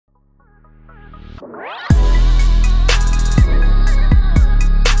Yo,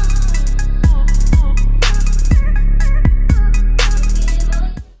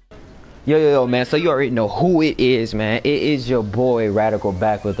 man, so you already know who it is, man. It is your boy Radical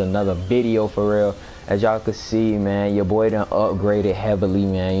back with another video for real. As y'all can see, man, your boy done upgraded heavily,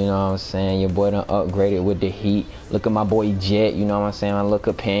 man. You know what I'm saying? Your boy done upgraded with the heat. Look at my boy Jet, you know what I'm saying? My little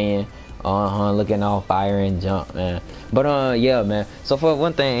companion. Looking all fire and jump, man. But yeah, man. So for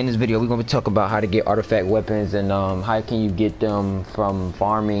one thing in this video, we're gonna be talking about how to get artifact weapons and how can you get them from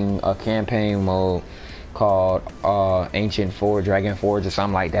farming a campaign mode called Ancient Forge, Dragon Forge, or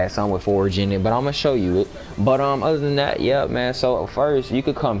something like that, something with Forge in it, but I'm gonna show you it. But other than that, yeah, man, so first you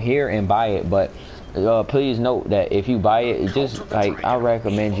could come here and buy it, but please note that if you buy it, just like I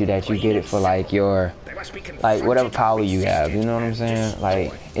recommend you that you get it for like your whatever power you have, you know what I'm saying?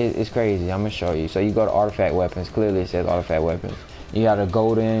 Like it's crazy. I'm gonna show you. So you go to artifact weapons, clearly it says artifact weapons. You got a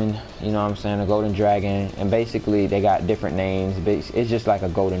golden, you know what I'm saying, a golden dragon, and basically they got different names. It's just like a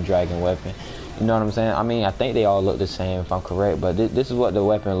golden dragon weapon. You know what I'm saying? I mean, I think they all look the same if I'm correct, but this is what the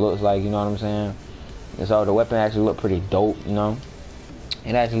weapon looks like, you know what I'm saying? And so the weapon actually look pretty dope, you know?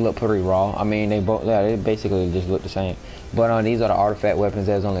 It actually look pretty raw. I mean, they both, yeah, they basically just look the same. But these are the artifact weapons.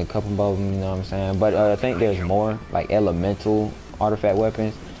 There's only a couple of them, you know what I'm saying? But I think there's more, like elemental artifact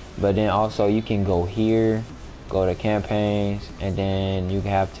weapons. But then also you can go here, go to campaigns, and then you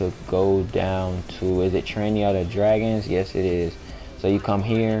have to go down to, is it Training of the Dragons? Yes, it is. So you come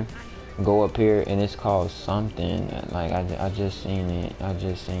here, go up here, and it's called something like I just seen it. I'm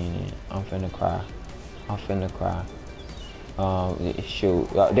finna cry. Shoot,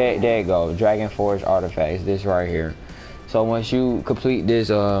 there you go. Dragon Forge artifacts, this right here. So once you complete this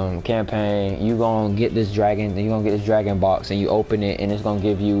campaign, you gonna get this dragon. You gonna get this dragon box, and you open it, and it's gonna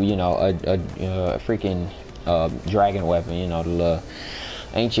give you, you know, a freaking dragon weapon. You know, the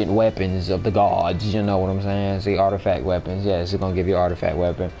ancient weapons of the gods, you know what I'm saying? See, artifact weapons. Yes, it's gonna give you an artifact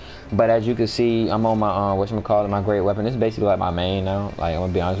weapon. But as you can see, I'm on my my great weapon. This is basically like my main now. Like, I'm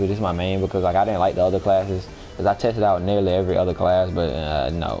gonna be honest with you, this is my main because like I didn't like the other classes, because I tested out nearly every other class,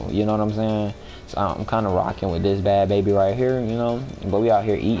 but no, you know what I'm saying? So I'm kind of rocking with this bad baby right here, you know. But we out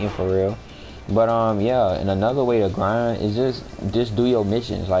here eating for real. But yeah, and another way to grind is just do your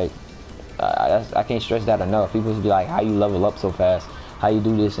missions. Like I can't stress that enough. People be like, how you level up so fast? How you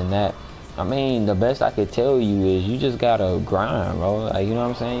do this and that? I mean, the best I could tell you is you just gotta grind, bro. Like, you know what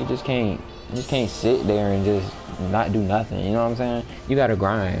I'm saying? You just can't sit there and just not do nothing. You know what I'm saying? You gotta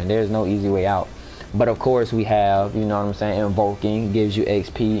grind. There's no easy way out. But of course we have, you know what I'm saying, invoking gives you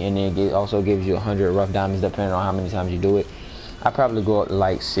XP, and then it also gives you 100 rough diamonds depending on how many times you do it. I probably go up to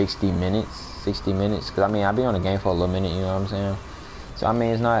like 60 minutes, because I mean, I'll be on the game for a little minute, you know what I'm saying? So I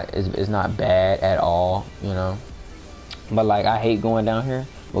mean, it's not bad at all, you know. But like, I hate going down here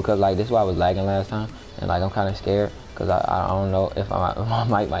because like this is why I was lagging last time, and like I'm kind of scared because I don't know if my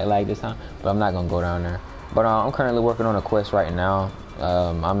mic might lag this time, but I'm not gonna go down there. But I'm currently working on a quest right now.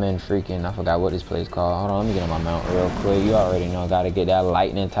 I'm in freaking, I forgot what this place called. Hold on, let me get on my mount real quick. You already know, gotta get that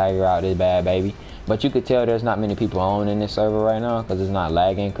lightning tiger out this bad baby. But you could tell there's not many people on in this server right now because it's not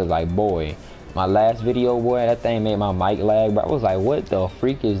lagging. Because like, boy, my last video, boy, that thing made my mic lag, but I was like, what the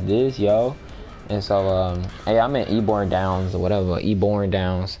freak is this, yo? And so hey, I'm in Eborn Downs or whatever, Eborn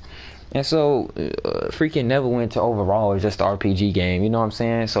Downs. And so freaking Neverwinter overall is just an RPG game, you know what I'm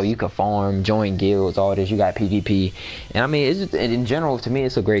saying? So you can farm, join guilds, all this. You got PvP, and I mean, it's just, in general, to me,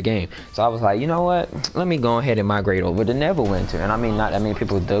 it's a great game. So I was like, you know what? Let me go ahead and migrate over to Neverwinter. And I mean, not that many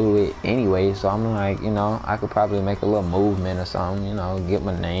people do it anyway. So I'm like, you know, I could probably make a little movement or something, you know, get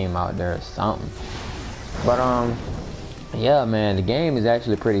my name out there or something. But yeah, man, the game is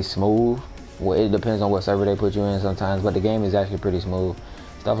actually pretty smooth. Well, it depends on what server they put you in sometimes, but the game is actually pretty smooth.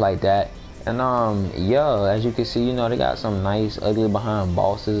 Stuff like that. And yeah, as you can see, you know, they got some nice ugly behind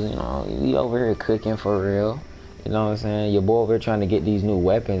bosses. You know, we over here cooking for real, you know what I'm saying? Your boy over here trying to get these new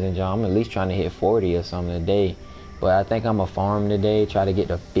weapons, and I'm at least trying to hit 40 or something today. But I think I'm gonna farm today, try to get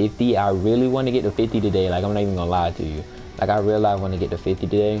to 50. I really want to get to 50 today. Like, I'm not even gonna lie to you, like I really want to get to 50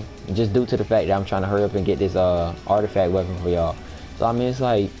 today, just due to the fact that I'm trying to hurry up and get this artifact weapon for y'all. So I mean, it's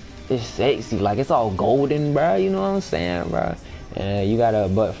like, it's sexy, like it's all golden, bro, you know what I'm saying, bro? And you gotta,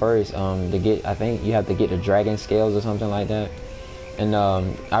 but first, to get, I think you have to get the dragon scales or something like that. And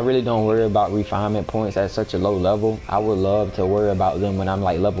I really don't worry about refinement points at such a low level. I would love to worry about them when I'm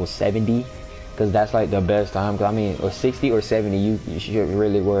like level 70, because that's like the best time. Cause I mean, or 60 or 70, you should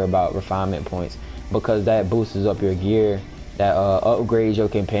really worry about refinement points, because that boosts up your gear, that upgrades your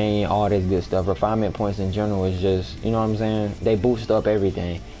companion, all this good stuff. Refinement points in general is just, you know what I'm saying? They boost up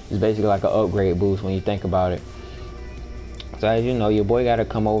everything. It's basically like an upgrade boost when you think about it. So as you know, your boy gotta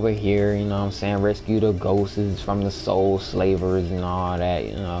come over here, you know what I'm saying, rescue the ghosts from the soul slavers and all that,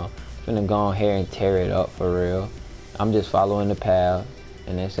 you know. Finna go ahead and tear it up for real. I'm just following the path.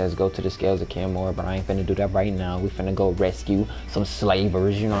 And it says go to the scales of Kenmore, but I ain't finna do that right now. We finna go rescue some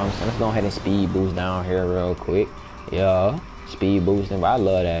slavers, you know what I'm saying? Let's go ahead and speed boost down here real quick. Yeah, speed boosting, but I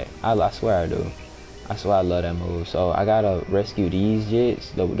love that. I swear I do. I swear I love that move. So I gotta rescue these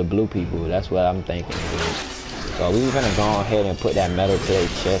jits, the blue people. That's what I'm thinking, dude. So we finna go ahead and put that metal to their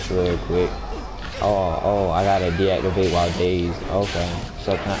chest real quick. Oh, I gotta deactivate while dazed. Okay,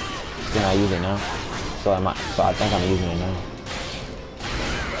 so can I use it now? So I think I'm using it now.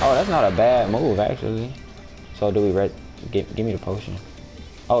 Oh, that's not a bad move, actually. So do we give me the potion.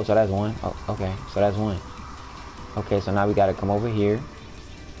 Oh, so that's one. Oh, okay, so that's one. Okay, so now we gotta come over here.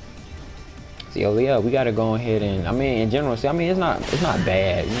 See, oh yeah, we gotta go ahead and, I mean, in general, see, I mean, it's not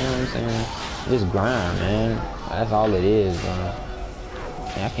bad, you know what I'm saying? Just grind, man. That's all it is, bro. Man,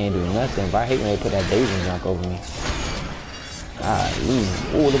 I can't do nothing, but I hate when they put that dazing junk over me.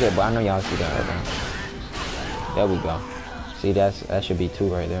 Ooh, look at that, I know y'all see that right there. There we go. See, that should be 2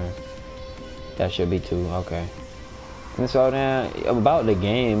 right there. That should be 2, okay. And so then, about the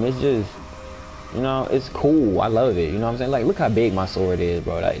game, it's just, you know, it's cool. I love it, you know what I'm saying? Like, look how big my sword is,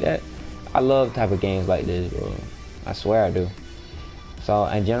 bro. Like, that, I love type of games like this, bro. I swear I do. So,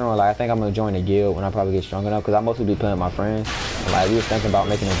 in general, like, I think I'm gonna join a guild when I probably get strong enough, because I mostly be playing with my friends. And, like, we was thinking about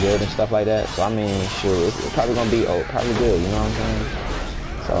making a guild and stuff like that. So, I mean, sure, it's probably gonna be, probably good, you know what I'm saying?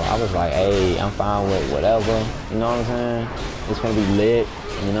 So I was like, hey, I'm fine with whatever, you know what I'm saying? It's gonna be lit,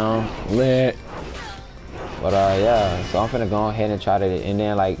 you know, lit. But yeah, so I'm finna go ahead and try to, and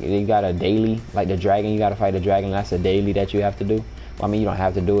then like, you got a daily, like the dragon, you gotta fight the dragon, that's a daily that you have to do. Well, I mean, you don't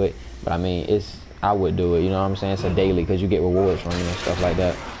have to do it, but I mean, I would do it, you know what I'm saying? It's a daily, because you get rewards from it and stuff like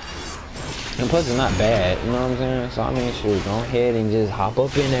that. And plus, it's not bad, you know what I'm saying? So I mean, shoot, go ahead and just hop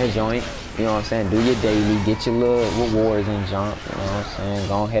up in that joint. You know what I'm saying? Do your daily, get your little rewards and jump. You know what I'm saying?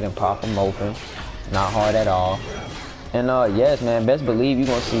 Go ahead and pop them open. Not hard at all. And yes, man, best believe you're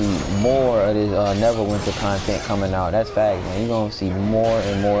gonna see more of this Neverwinter content coming out. That's fact, man. You're gonna see more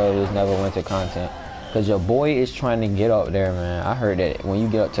and more of this Neverwinter content. Cause your boy is trying to get up there, man. I heard that when you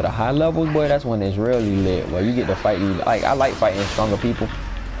get up to the high levels, boy, that's when it's really lit. Where you get to fight like I like fighting stronger people.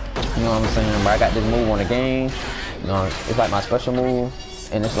 You know what I'm saying? But I got this move on the game. You know, it's like my special move.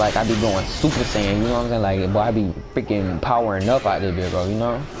 And it's like I be going Super Saiyan, you know what I'm saying? Like, boy, I be freaking powering up out there, bro, you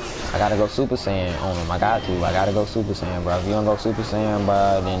know? I gotta go Super Saiyan on him. I gotta go Super Saiyan, bro. If you don't go Super Saiyan,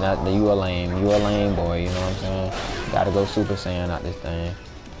 bro, then you a lame. You a lame boy, you know what I'm saying? You gotta go Super Saiyan out this thing.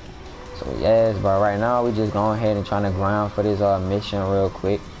 So, yes, bro, right now we just going ahead and trying to grind for this mission real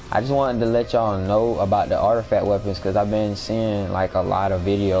quick. I just wanted to let y'all know about the artifact weapons, because I've been seeing like a lot of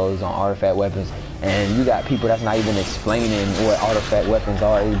videos on artifact weapons, and you got people that's not even explaining what artifact weapons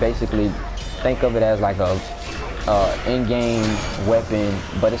are. It's basically, think of it as like a in-game weapon,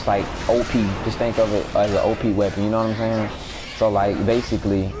 but it's like OP. Just think of it as an OP weapon, you know what I'm saying? So like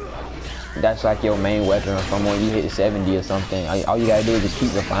basically, that's like your main weapon from when you hit 70 or something. All you gotta do is just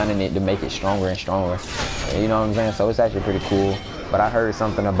keep refining it to make it stronger and stronger. You know what I'm saying? So it's actually pretty cool. But I heard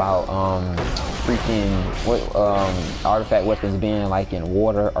something about artifact weapons being like in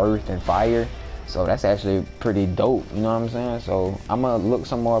water, earth, and fire. So that's actually pretty dope, you know what I'm saying? So I'm gonna look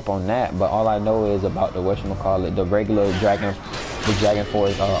some more up on that, but all I know is about the whatchamacallit, the regular Dragon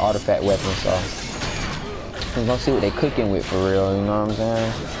Force artifact weapon. So we're gonna see what they cooking with for real, you know what I'm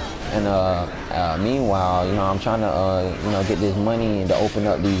saying? And meanwhile, you know, I'm trying to you know, get this money to open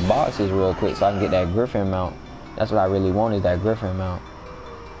up these boxes real quick so I can get that Griffin mount. That's what I really want, is that Griffin mount.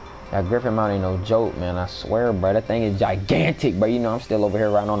 That Griffin mount ain't no joke, man. I swear, bro. That thing is gigantic, bro. You know, I'm still over here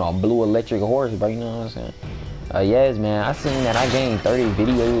riding on a blue electric horse, bro. You know what I'm saying? Yes, man. I seen that I gained 30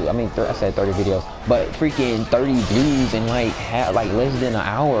 videos. I mean, I said 30 videos, but freaking 30 views in like less than an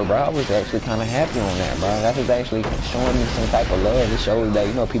hour, bro. I was actually kind of happy on that, bro. That was actually showing me some type of love. It shows that,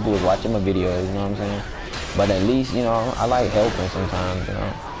 you know, people was watching my videos. You know what I'm saying? But at least, you know, I like helping sometimes, you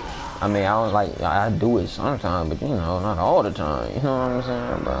know. I mean, I don't like, I do it sometimes, but you know, not all the time. You know what I'm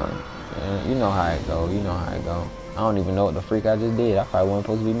saying, bro? Yeah, you know how it go. You know how it go. I don't even know what the freak I just did. I probably wasn't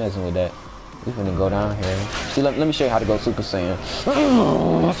supposed to be messing with that. We finna go down here. See, let me show you how to go Super Saiyan.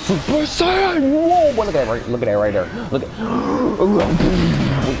 Super Saiyan! Whoa! Boy, look at that right there. Look at.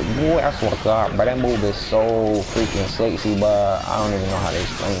 Boy, I swear to God, bro, that move is so freaking sexy, bro. I don't even know how to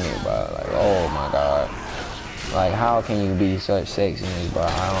explain it, bro. Like, oh my God. Like, how can you be such sexiness, bro?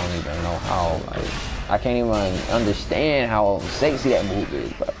 I don't even know how. Like, I can't even understand how sexy that move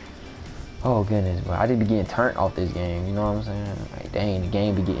is, bro. Oh goodness, bro. I just be getting turned off this game, you know what I'm saying? Like, dang, the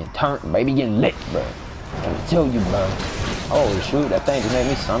game be getting turned, baby, getting lit, bro. I'm trying to tell you, bro. Oh shoot, that thing just made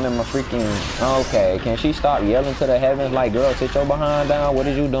me summon my freaking... Okay, can she stop yelling to the heavens like, girl, sit your behind down? What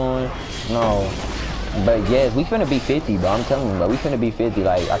is you doing? No. But yes, we finna be 50, bro. I'm telling you, bro. We finna be 50.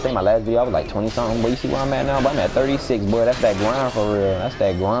 Like, I think my last video I was like 20-something. But you see where I'm at now? But I'm at 36, boy. That's that grind for real. That's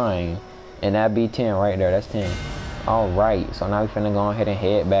that grind. And that be 10 right there. That's 10. Alright. So now we finna go ahead and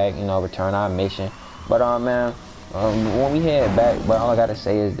head back, you know, return our mission. But, man, when we head back, bro, all I gotta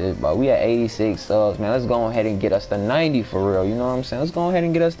say is this, bro. We at 86 subs, man. Let's go ahead and get us to 90 for real. You know what I'm saying? Let's go ahead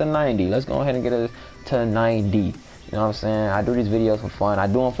and get us to 90. Let's go ahead and get us to 90. You know what I'm saying? I do these videos for fun. I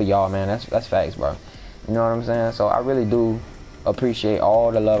do them for y'all, man. That's facts, bro. You know what I'm saying? So I really do appreciate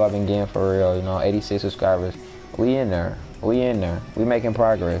all the love I've been getting for real. You know, 86 subscribers. We in there. We in there. We making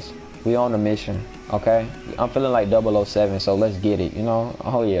progress. We on the mission. Okay? I'm feeling like 007, so let's get it. You know?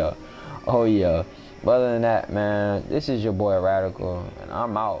 Oh yeah. Oh yeah. But other than that, man, this is your boy Radical, and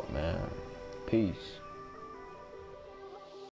I'm out, man. Peace.